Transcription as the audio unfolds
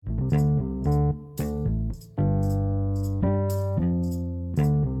Hey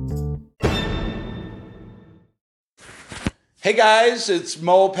guys, it's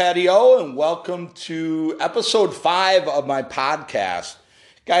Mo Patio, and welcome to episode 5 of my podcast.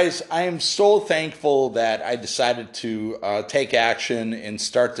 Guys, I am so thankful that I decided to take action and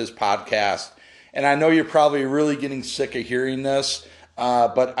start this podcast. And I know you're probably really getting sick of hearing this,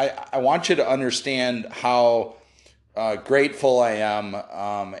 but I want you to understand how grateful I am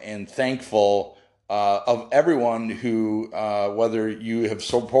and thankful of everyone who, whether you have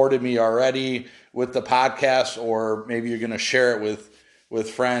supported me already with the podcast, or maybe you're going to share it with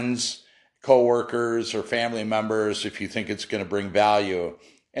friends, coworkers, or family members if you think it's going to bring value.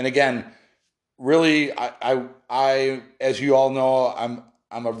 And again, really, I, as you all know,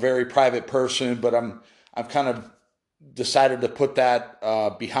 I'm a very private person, but I've kind of decided to put that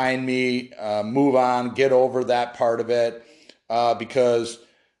behind me, move on, get over that part of it, because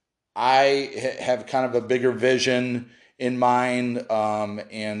I have kind of a bigger vision in mind,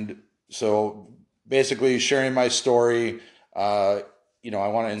 and so basically sharing my story. I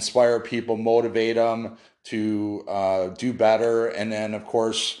want to inspire people, motivate them to do better, and then of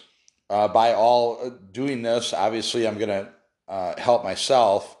course, by all doing this, obviously, I'm going to help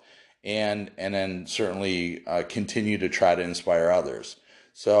myself, and then certainly continue to try to inspire others.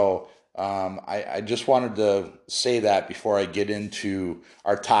 So I just wanted to say that before I get into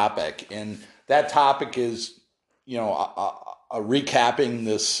our topic, and that topic is, recapping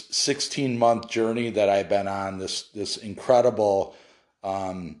this 16-month journey that I've been on. This incredible.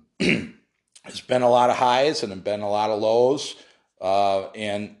 It's been a lot of highs and it's been a lot of lows,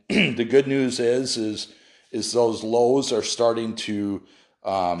 and the good news is those lows are starting to,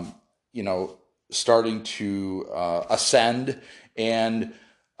 ascend, and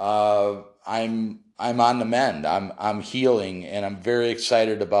I'm on the mend. I'm healing, and I'm very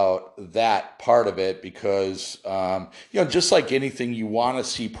excited about that part of it because just like anything, you want to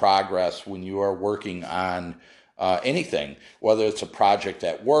see progress when you are working on anything, whether it's a project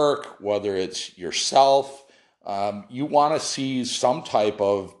at work, whether it's yourself. You want to see some type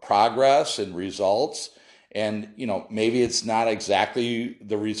of progress and results. And, maybe it's not exactly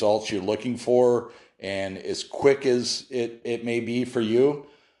the results you're looking for and as quick as it may be for you.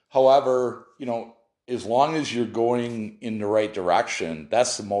 However, as long as you're going in the right direction,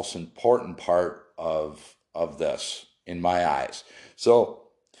 that's the most important part of this in my eyes. So,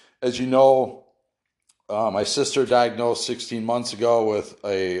 as you know, my sister diagnosed 16 months ago with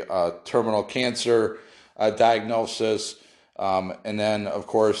a terminal cancer diagnosis. And then, of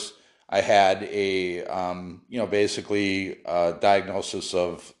course, I had a, basically diagnosis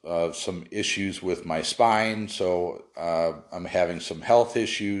of some issues with my spine. So I'm having some health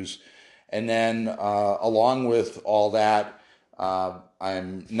issues. And then along with all that,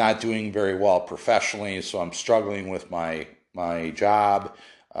 I'm not doing very well professionally. So I'm struggling with my job,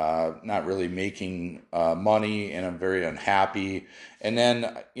 not really making money, and I'm very unhappy. And then,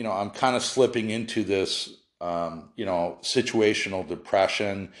 I'm kind of slipping into this situational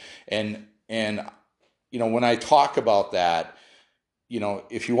depression. And when I talk about that,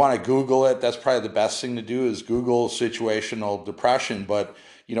 if you want to Google it, that's probably the best thing to do is Google situational depression. But,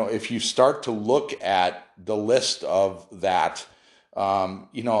 if you start to look at the list of that,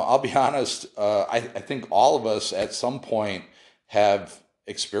 I'll be honest, I think all of us at some point have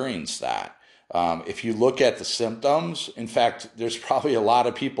experienced that. If you look at the symptoms, in fact, there's probably a lot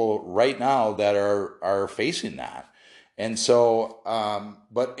of people right now that are facing that. And so,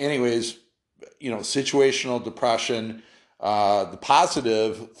 but anyways, situational depression. The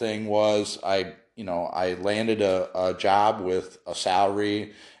positive thing was I landed a job with a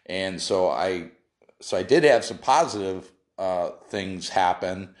salary, and so I did have some positive things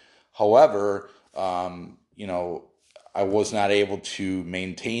happen. However, I was not able to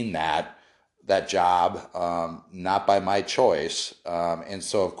maintain that job, not by my choice. And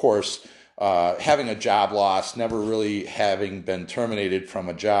so, of course, having a job loss, never really having been terminated from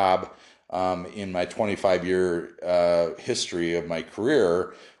a job in my 25-year history of my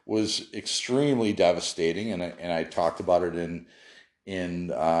career, was extremely devastating. And I talked about it in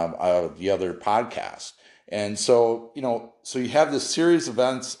the other podcast. And so, so you have this series of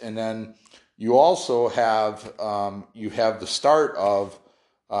events, and then you also have the start of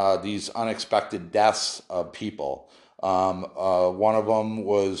these unexpected deaths of people. One of them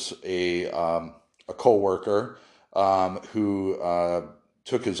was a coworker who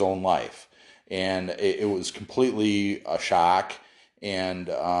took his own life, and it was completely a shock. And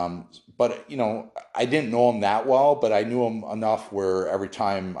but I didn't know him that well, but I knew him enough where every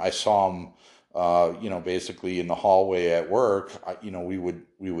time I saw him basically in the hallway at work, we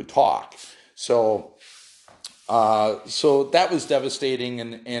would talk. So that was devastating,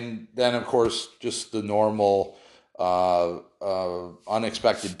 and then of course just the normal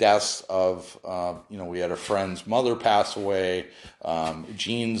unexpected deaths of we had a friend's mother pass away, two of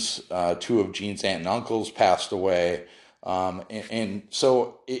Jean's aunt and uncles passed away, and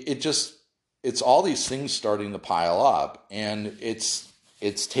so it's all these things starting to pile up, and it's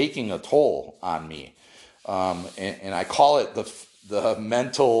taking a toll on me, and I call it the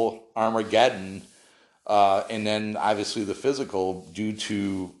mental Armageddon. And then obviously the physical due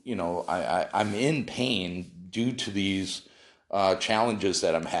to, I'm in pain due to these challenges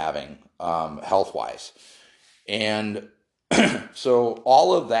that I'm having health-wise. And so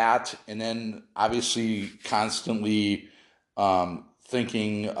all of that, and then obviously constantly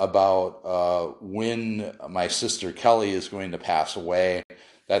thinking about when my sister Kelly is going to pass away.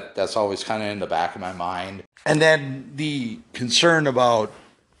 That's always kind of in the back of my mind. And then the concern about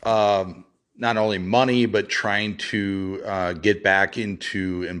not only money, but trying to get back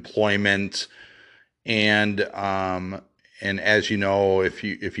into employment. And as you know, if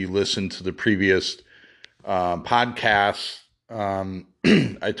you listen to the previous podcasts,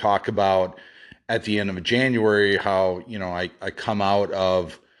 I talk about at the end of January how I come out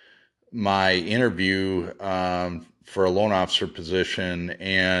of my interview for a loan officer position,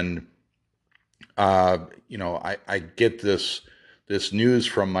 and I get this news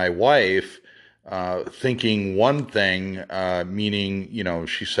from my wife, thinking one thing, meaning,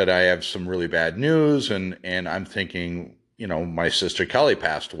 she said, I have some really bad news, and I'm thinking, my sister Kelly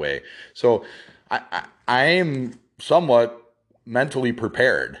passed away. So I am somewhat mentally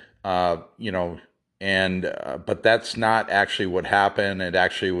prepared, but that's not actually what happened. It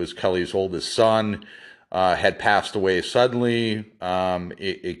actually was Kelly's oldest son, had passed away suddenly.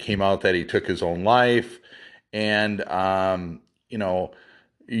 It came out that he took his own life, and,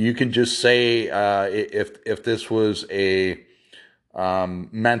 you can just say if this was a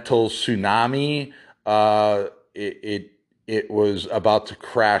mental tsunami, it was about to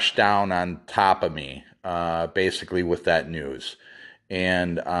crash down on top of me, basically with that news.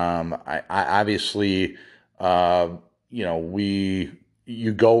 And I obviously, you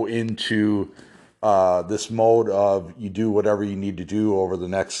go into this mode of you do whatever you need to do over the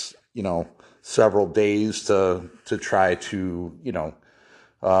next several days to try to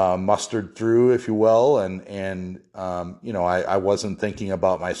mustered through, if you will. And I wasn't thinking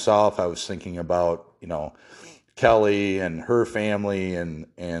about myself. I was thinking about, Kelly and her family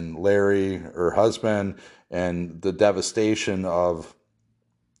and Larry, her husband, and the devastation of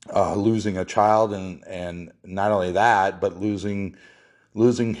losing a child. And not only that, but losing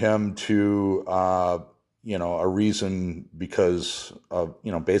him to, a reason because of,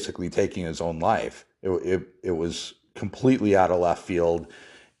 basically taking his own life. It was completely out of left field.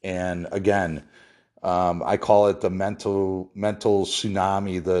 And again, I call it the mental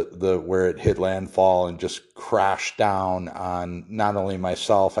tsunami, the where it hit landfall and just crashed down on not only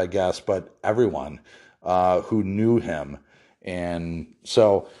myself, I guess, but everyone who knew him. And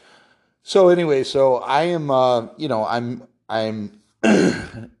so anyway, so I am, I'm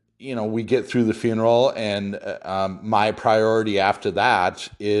we get through the funeral, and my priority after that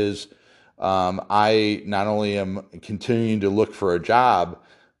is I not only am continuing to look for a job,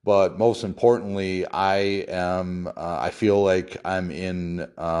 but most importantly, I feel like I'm in,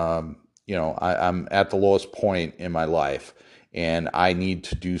 I'm at the lowest point in my life, and I need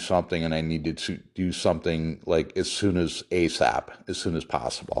to do something, and I need to do something like as soon as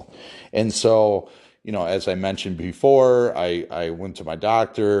possible. And so, as I mentioned before, I went to my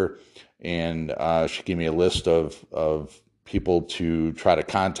doctor, and she gave me a list of people to try to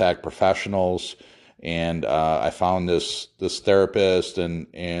contact, professionals. And I found this therapist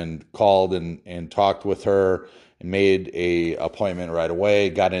and called and talked with her and made a appointment right away.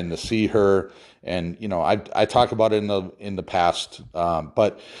 Got in to see her, and I talk about it in the past,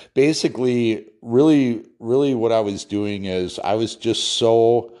 but basically, really, what I was doing is I was just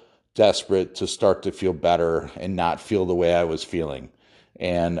so desperate to start to feel better and not feel the way I was feeling,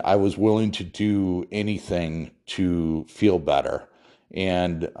 and I was willing to do anything to feel better.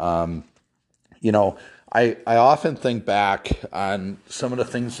 And I often think back on some of the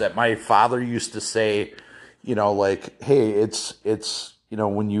things that my father used to say, like, hey, it's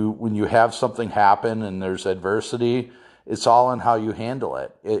when you have something happen and there's adversity, it's all in how you handle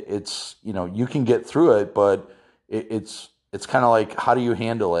it. It's you can get through it, but it's kind of like, how do you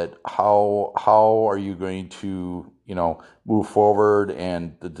handle it? How are you going to, move forward,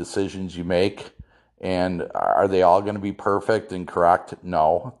 and the decisions you make, and are they all going to be perfect and correct?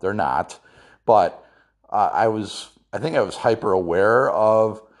 No, they're not. But I think I was hyper aware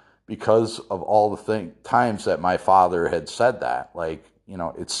of, because of all the times that my father had said that, like,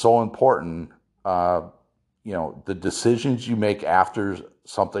 it's so important, the decisions you make after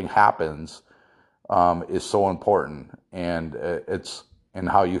something happens, is so important, and and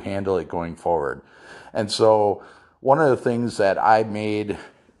how you handle it going forward. And so one of the things that I made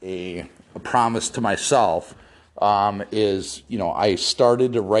a promise to myself, is, I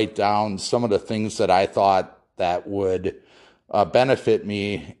started to write down some of the things that I thought that would benefit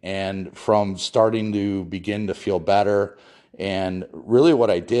me, and from starting to begin to feel better. And really what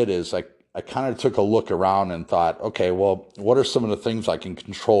I did is I kind of took a look around and thought, okay, well, what are some of the things I can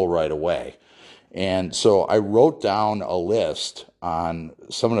control right away? And so I wrote down a list on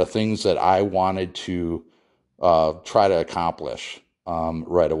some of the things that I wanted to try to accomplish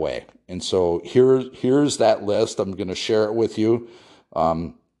right away. And so here's that list. I'm going to share it with you.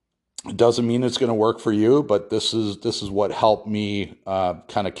 It doesn't mean it's going to work for you, but this is what helped me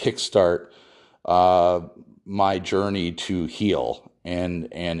kind of kickstart my journey to heal and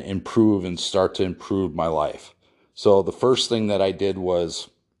improve and start to improve my life. So the first thing that I did was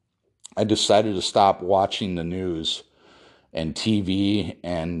I decided to stop watching the news and TV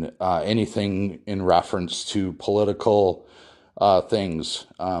and anything in reference to political things.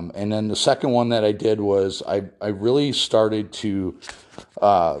 And then the second one that I did was I really started to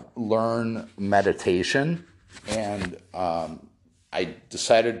learn meditation, and I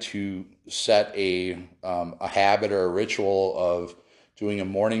decided to set a habit or a ritual of doing a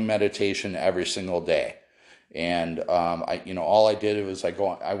morning meditation every single day. And all I did was I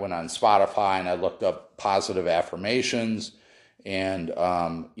went on Spotify and I looked up positive affirmations, and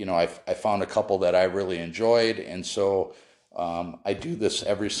I found a couple that I really enjoyed, and so I do this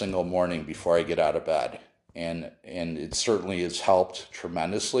every single morning before I get out of bed, and it certainly has helped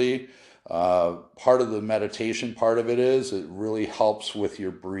tremendously. Part of the meditation part of it is it really helps with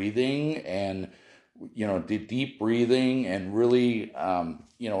your breathing, and the deep breathing, and really,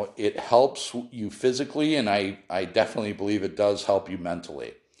 it helps you physically, and I definitely believe it does help you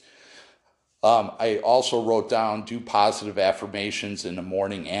mentally. I also wrote down do positive affirmations in the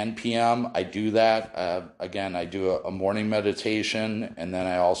morning and PM. I do that. Again, I do a morning meditation, and then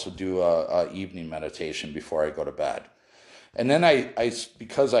I also do a evening meditation before I go to bed. And then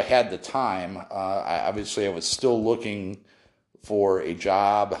because I had the time, I was still looking for a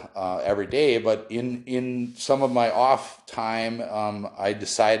job every day, but in some of my off time, I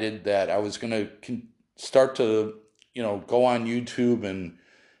decided that I was going to start to go on YouTube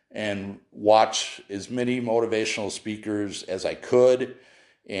and watch as many motivational speakers as I could.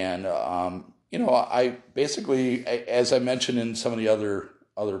 And I basically, as I mentioned in some of the other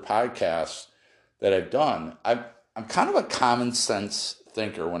podcasts that I've done, I'm kind of a common sense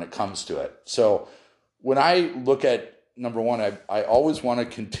thinker when it comes to it. So when I look at, number one, I always want to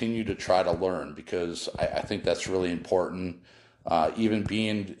continue to try to learn, because I think that's really important. Even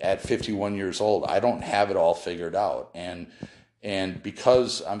being at 51 years old, I don't have it all figured out. And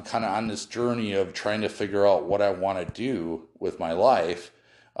because I'm kind of on this journey of trying to figure out what I want to do with my life,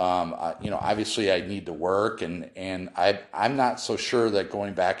 obviously I need to work, and I'm not so sure that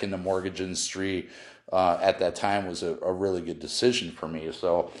going back in the mortgage industry at that time was a really good decision for me.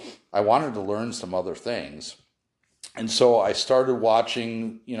 So I wanted to learn some other things. And so I started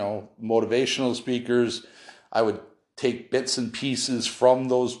watching, motivational speakers. I would take bits and pieces from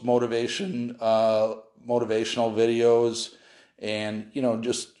those motivational videos, and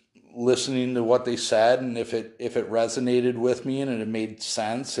just listening to what they said, and if it resonated with me and it made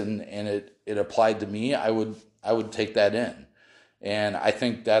sense and it applied to me, I would take that in. And I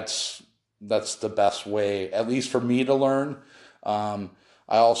think that's the best way, at least for me, to learn.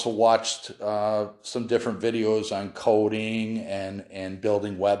 I also watched some different videos on coding and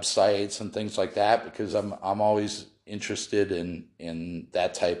building websites and things like that, because I'm always interested in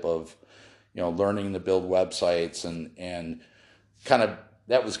that type of learning to build websites, and kind of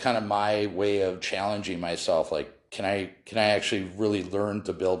that was kind of my way of challenging myself. Like, can I actually really learn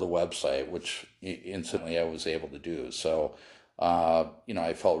to build a website, which instantly I was able to do. So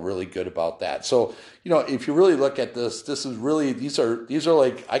I felt really good about that. So, if you really look at this is really, these are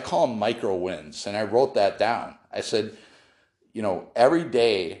like, I call them micro wins. And I wrote that down. I said, every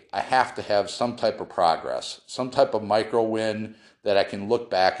day I have to have some type of progress, some type of micro win that I can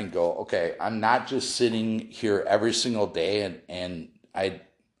look back and go, okay, I'm not just sitting here every single day and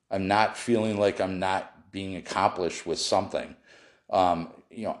I'm not feeling like I'm not being accomplished with something.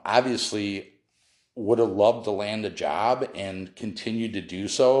 Obviously would have loved to land a job and continue to do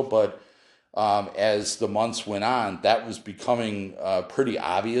so, but as the months went on, that was becoming pretty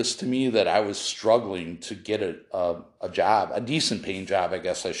obvious to me that I was struggling to get a job, a decent paying job, I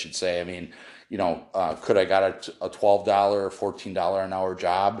guess I should say. I mean, could I got a $12 or $14 an hour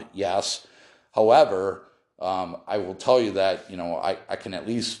job? Yes. However, I will tell you that, I can at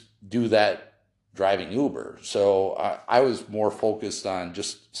least do that driving Uber. So I was more focused on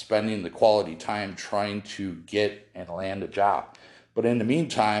just spending the quality time trying to get and land a job. But in the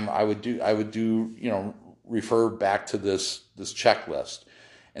meantime, I would do, refer back to this checklist.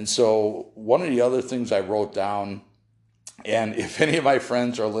 And so one of the other things I wrote down, and if any of my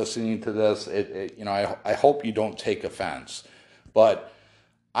friends are listening to this, I hope you don't take offense, but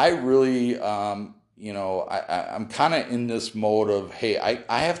I really, I'm kind of in this mode of, hey,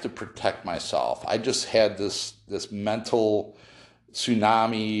 I have to protect myself. I just had this mental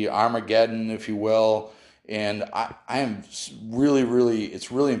tsunami, Armageddon, if you will. And I am really, really,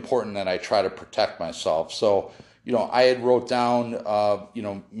 it's really important that I try to protect myself. So, I had wrote down,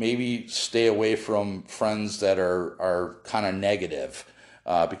 maybe stay away from friends that are kind of negative,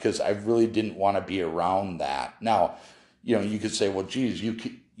 because I really didn't want to be around that. Now, you could say, well, geez, you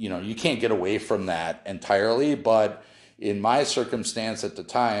can't get away from that entirely, but in my circumstance at the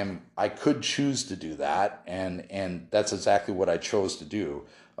time, I could choose to do that, and that's exactly what I chose to do.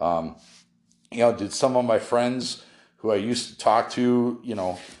 Did some of my friends who I used to talk to,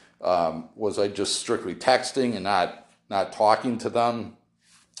 was I just strictly texting and not talking to them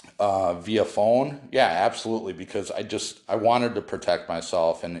via phone? Yeah, absolutely, because I wanted to protect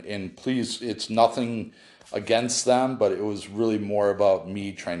myself, and please, it's nothing against them, but it was really more about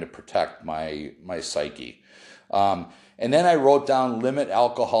me trying to protect my psyche. And then I wrote down limit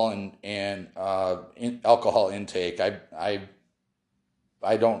alcohol and alcohol intake.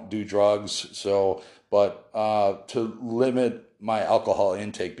 I don't do drugs, but to limit my alcohol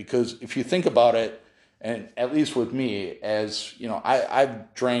intake, because if you think about it, and at least with me, as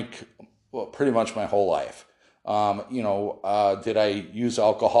I've drank pretty much my whole life. Did I use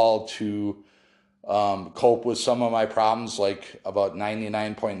alcohol to cope with some of my problems, like about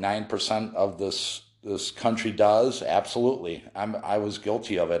 99.9% of this country does? Absolutely. I was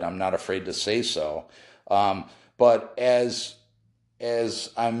guilty of it. I'm not afraid to say so. But as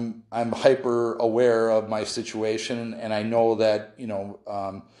I'm hyper aware of my situation, and I know that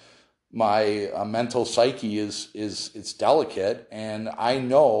my mental psyche is it's delicate, and I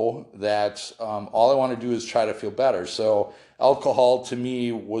know that all I want to do is try to feel better. So alcohol to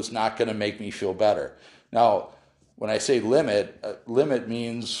me was not going to make me feel better. Now, when I say limit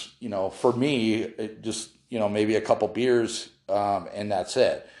means, for me, it just, maybe a couple beers, and that's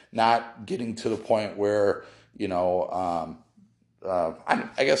it. Not getting to the point where, I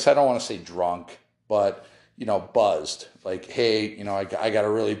guess I don't want to say drunk, but, buzzed. Like, hey, I got a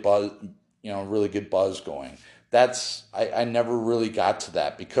really really good buzz going. I never really got to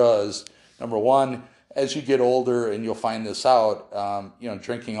that, because number one, as you get older, and you'll find this out,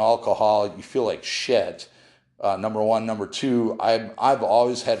 drinking alcohol, you feel like shit. Number one. Number two, I've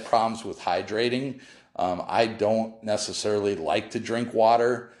always had problems with hydrating. I don't necessarily like to drink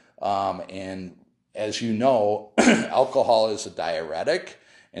water. And as you know, alcohol is a diuretic.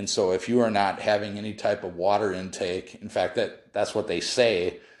 And so if you are not having any type of water intake, in fact, that's what they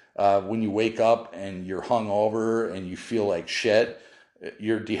say, when you wake up and you're hungover and you feel like shit,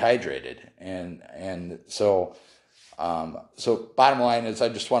 you're dehydrated. And so bottom line is, I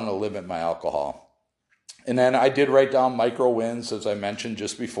just wanted to limit my alcohol. And then I did write down micro wins, as I mentioned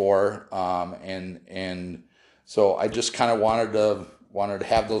just before. And so I just kind of wanted to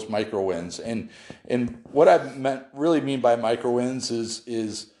have those micro wins. And what I really mean by micro wins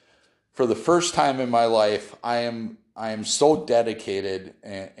is for the first time in my life, I am so dedicated,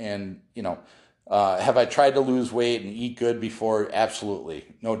 and have I tried to lose weight and eat good before? Absolutely,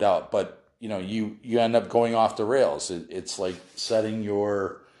 no doubt. But you end up going off the rails. It's like setting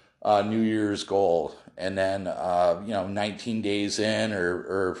your New Year's goal, and then 19 days in,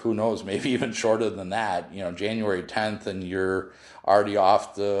 or who knows, maybe even shorter than that, January 10th, and you're already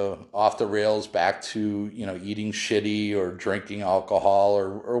off the rails, back to eating shitty or drinking alcohol,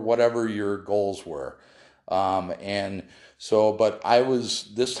 or whatever your goals were. And so, but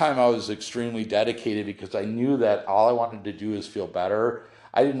this time I was extremely dedicated, because I knew that all I wanted to do is feel better.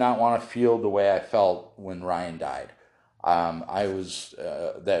 I did not want to feel the way I felt when Ryan died. I was,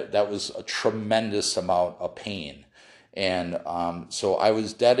 that was a tremendous amount of pain. And, so I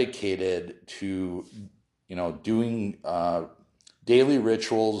was dedicated to, doing, daily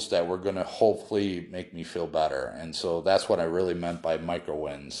rituals that were going to hopefully make me feel better. And so that's what I really meant by micro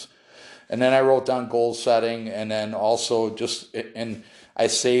wins. And then I wrote down goal setting, and then also and I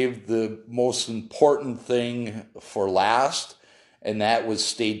saved the most important thing for last, and that was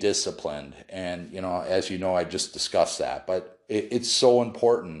stay disciplined. And, as you know, I just discussed that, but it's so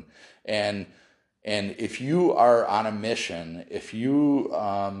important. And if you are on a mission, if you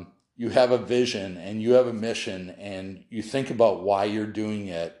you have a vision and you have a mission and you think about why you're doing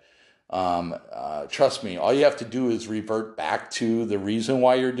it, trust me, all you have to do is revert back to the reason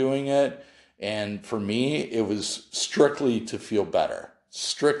why you're doing it. And for me, it was strictly to feel better,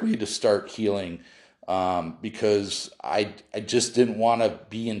 strictly to start healing, because I just didn't want to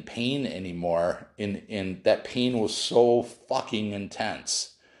be in pain anymore. And that pain was so fucking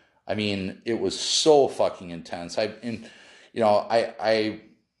intense. I mean, it was so fucking intense. I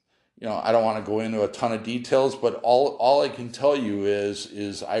don't want to go into a ton of details, but all I can tell you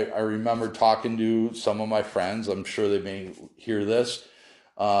is I remember talking to some of my friends. I'm sure they may hear this,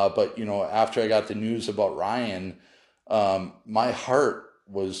 but after I got the news about Ryan, my heart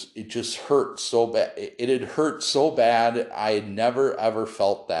it just hurt so bad. It had hurt so bad. I had never ever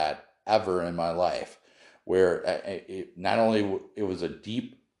felt that ever in my life, where not only it was a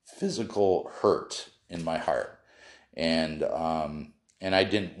deep physical hurt in my heart, and I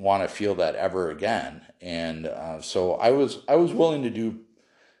didn't want to feel that ever again. And so I was willing to do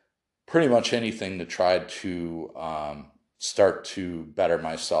pretty much anything to try to start to better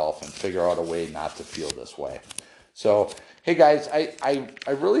myself and figure out a way not to feel this way. So, hey guys, I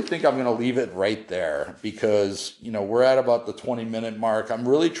really think I'm going to leave it right there, because, we're at about the 20-minute mark. I'm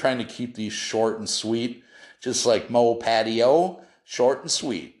really trying to keep these short and sweet, just like Mo Patio, short and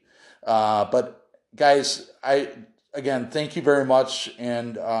sweet. But guys, again, thank you very much.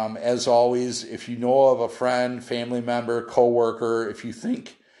 And as always, if you know of a friend, family member, coworker, if you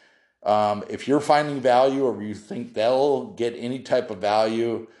think, if you're finding value, or you think they'll get any type of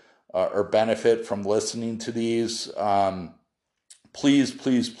value or benefit from listening to these, please,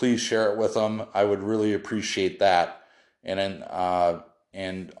 please, please share it with them. I would really appreciate that. And then,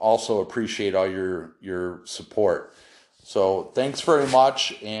 and also appreciate all your support. So thanks very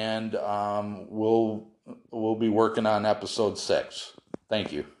much. And we'll be working on episode 6.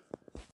 Thank you.